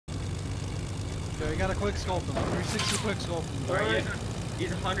you gotta quick scope him. 360 quick scope him. Alright, he's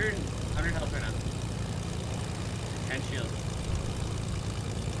 100 health right now. 10 shield.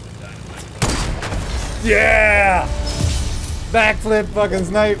 Yeah! Backflip fucking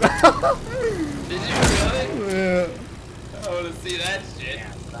snipe. Did you really? Yeah. I wanna see that shit.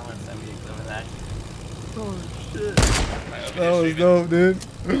 Yeah, someone sent me some of that. Oh shit. That was dope, dude.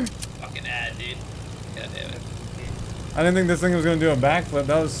 Fucking ad, dude. God damn it. I didn't think this thing was gonna do a backflip.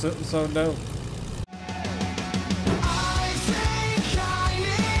 That was so dope.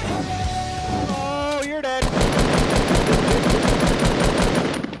 Oh, you're dead.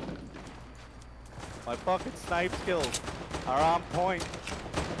 My fucking snipe skills are on point.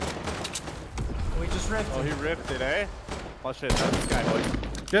 We just ripped Oh, him. he ripped it, eh? Oh shit, that's this guy, boys.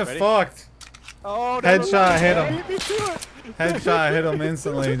 Get Ready? fucked. Oh, Headshot hit him. Beat me to it. Headshot hit him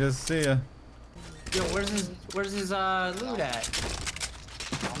instantly. Just see ya. Yo, where's his loot at?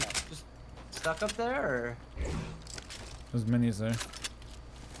 Just stuck up there, or? There's minis there.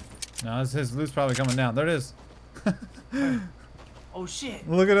 No, his loot's probably coming down. There it is. Oh shit!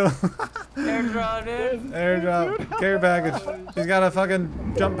 Look at him. Airdrop, dude. Airdrop. Care package. He's got a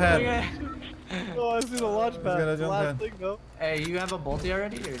fucking jump Look pad. at- Oh, I see the launch pad. got a It's the jump last pad. thing, though. Hey, you have a bolty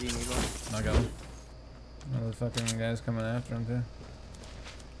already, or do you need one? I got him. Another fucking guy's coming after him too.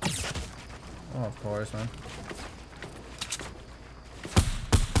 Oh, of course, man.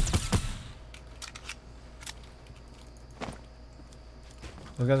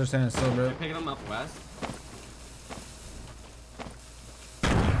 Those guys are standing still, bro. Picking him up west.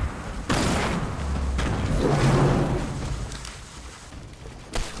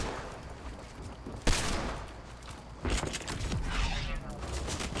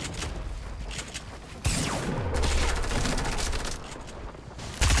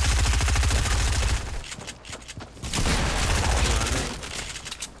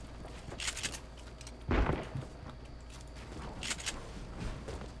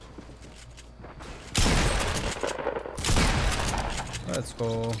 Let's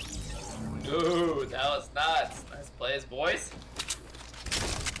go. Dude, that was nuts. Nice plays, boys.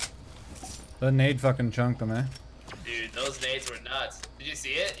 The nade fucking chunked them, eh? Dude, those nades were nuts. Did you see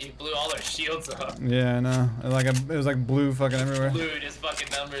it? He blew all their shields up. Yeah, I know. It was like blue fucking everywhere. Blew his fucking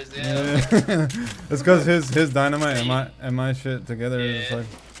numbers, yeah. Yeah. It's because his dynamite and my shit together is Yeah. like.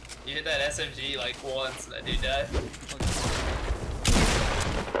 You hit that SMG like once, and that dude died.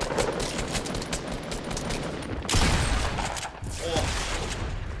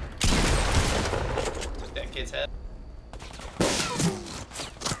 Oh. Took that kid's head.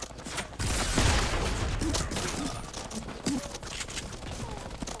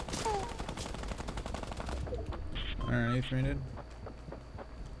 Alright, 8th rated.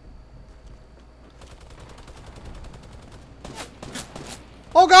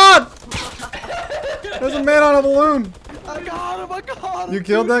 Oh god! There's a man on a balloon! I got him, I got him! You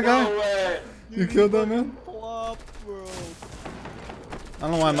killed that guy? No way. You killed that man? Flop, bro. I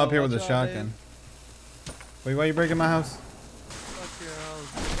don't know why I'm up here with a Watch out, shotgun. man. Wait, why are you breaking my house? Fuck your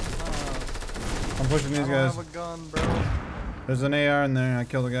house. I'm pushing these I don't guys. have a gun, bro. There's an AR in there I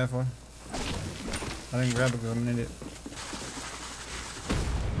killed a guy for. I didn't grab it because I'm an idiot.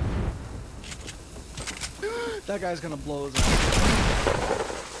 That guy's gonna blow his ass.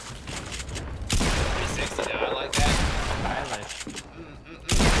 360 now, I like that. Highlight.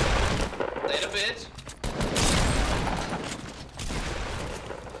 Later, bitch.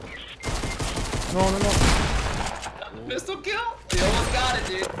 No. Got the pistol kill? You almost got it,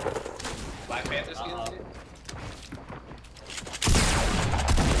 dude. Black Panther skins, dude.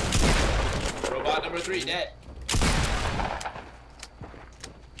 Robot number 3 dead.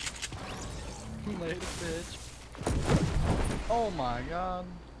 Later, bitch. Oh my god.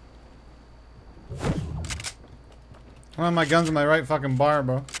 One of my guns in my right fucking bar,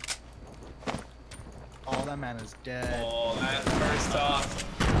 bro. Oh, that man is dead. Oh, that first off.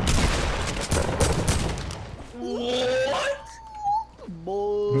 What?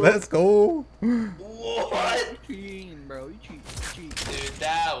 Boy. Let's go. What? You cheating, bro. You cheat. Dude,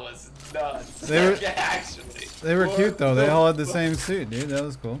 that was nuts. They were- Actually. They were cute though. They all had the same suit, dude. That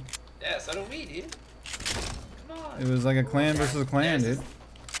was cool. Yeah, so do we, dude. Come on. It was like a clan versus a clan, Yes. dude.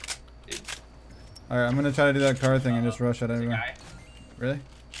 Dude, Alright, I'm gonna try to do that car thing and just rush at there's a everyone. guy. Really?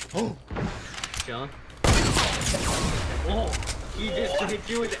 Oh. Chillin'. Oh, he just hit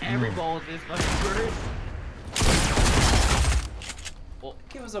you with every ball with this fucking bird. Well,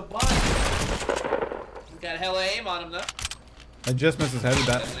 give us a bot. We got hella aim on him, though. I just missed his head with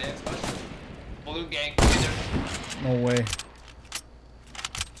that. Balloon gang. Either. No way.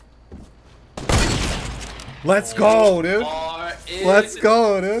 Let's go, dude. Far in. Let's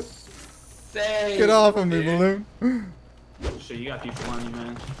go, dude. Say. Get off of me, balloon. Shit, you got people on you,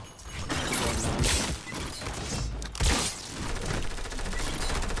 man.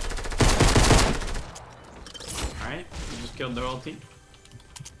 Alright, you just killed their whole team.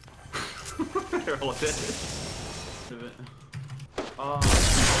 They're all dead. Oh,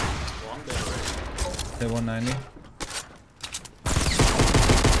 well, I'm dead already. Hit 190.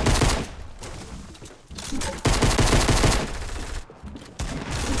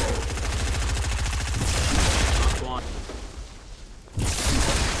 One.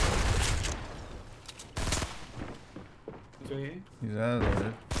 Okay. He's out of there,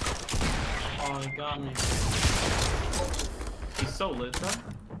 dude. Oh, he got me. He's so lit, bro.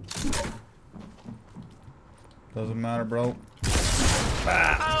 Doesn't matter, bro.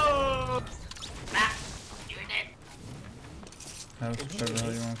 Oh! House, whatever the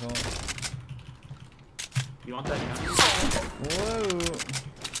hell you want to call it. You want that gun? Whoa!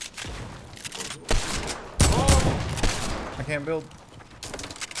 Oh! I can't build.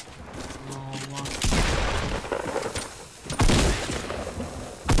 Oh,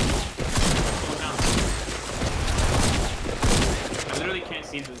 I literally can't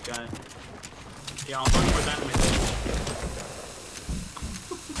see this guy. Yeah, I'm talking about dynamite.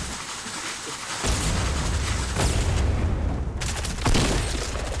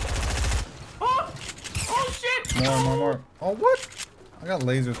 Oh! Oh shit! More. Oh, what? I got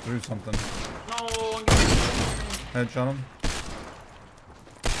lasered through something. No, I'm getting... Headshot him.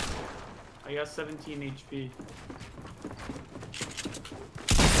 I got 17 HP.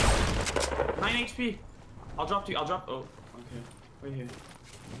 9 HP! I'll drop to you, I'll drop. Oh, okay. Right here.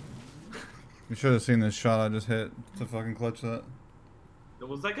 You should have seen this shot I just hit to fucking clutch that.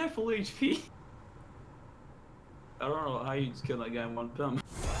 Was that guy full HP? I don't know how you just killed that guy in one pump.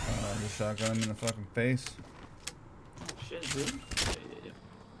 Just shotgun him in the fucking face. Shit, dude. Yeah.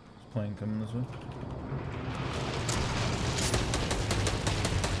 Plane coming this way.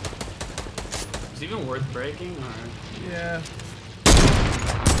 Is it even worth breaking, or? Yeah.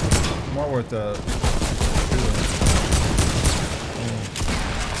 More worth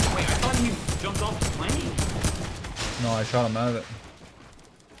Wait, I thought he jumped off the plane. No, I shot him out of it.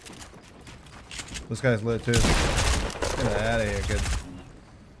 This guy's lit too. Get out of here, kid.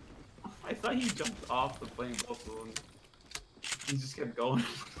 I thought he jumped off the plane also, and he just kept going.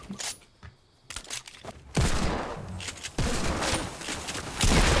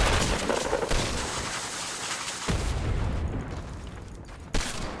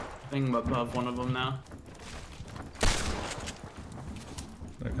 I think I'm above one of them now.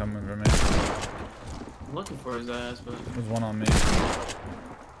 They're coming for me. I'm looking for his ass, but... There's one on me. Oh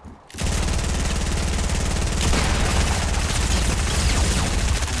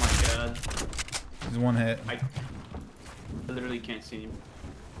my god. He's one hit. I literally can't see him.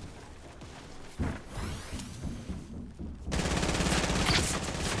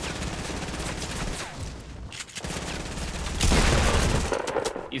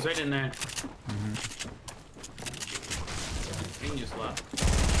 He's right in there. He just left.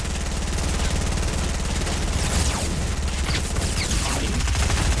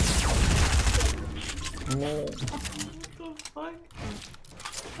 Whoa. What the fuck?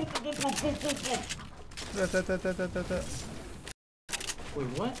 Wait,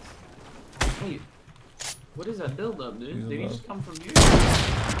 what? Wait. What is that build up, dude? Did he just come from here?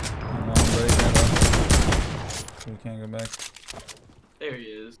 We can't go back. There he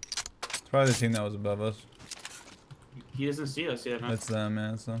is. It's probably the team that was above us. He doesn't see us yet, man. That's them,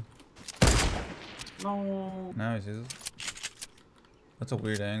 man. It's them. No. Now he sees us. That's a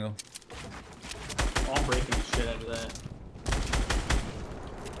weird angle. Oh, I'm breaking the shit out of that.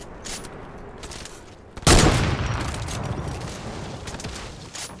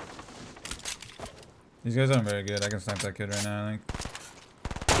 These guys aren't very good. I can snipe that kid right now, I think.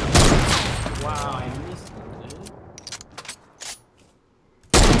 Wow, I missed him, dude.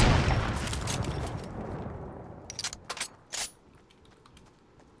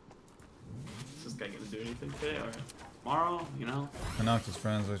 Is this guy gonna do anything today or tomorrow, you know? I knocked his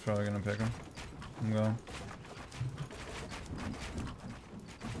friends, so he's probably gonna pick him. I'm going.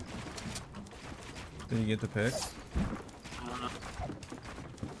 Did he get the pick? I don't know.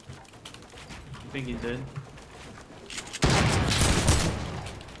 I think he did.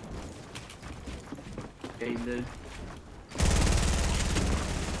 Yeah, he did.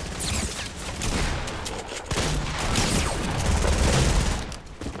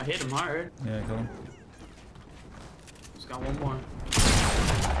 I hit him hard. Yeah, kill him. Just got one more.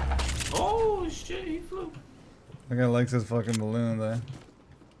 Oh shit, he flew. That guy likes his fucking balloon there.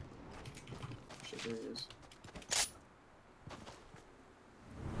 Shit, there he is.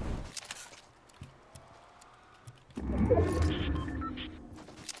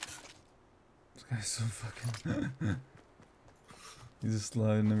 He's so fucking. He's just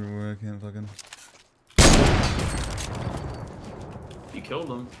sliding everywhere. I can't fucking. You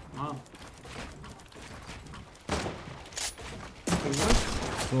killed him. Wow.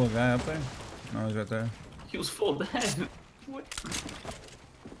 Cool guy up there? No, he's right there. He was full dead. What?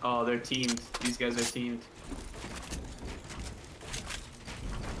 Oh, they're teamed. These guys are teamed.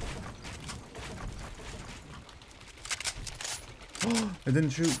 It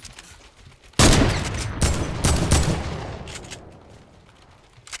didn't shoot.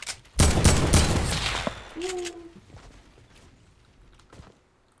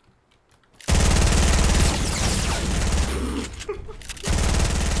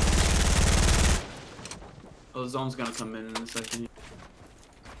 Oh, the zone's gonna come in a second.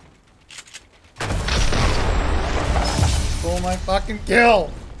 Oh my fucking kill!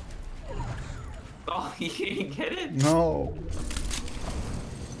 Oh, you didn't get it? No.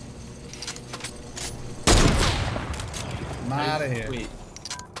 I'm out of here. Wait.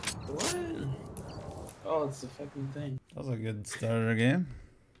 What? Oh, it's the fucking thing. That was a good starter game.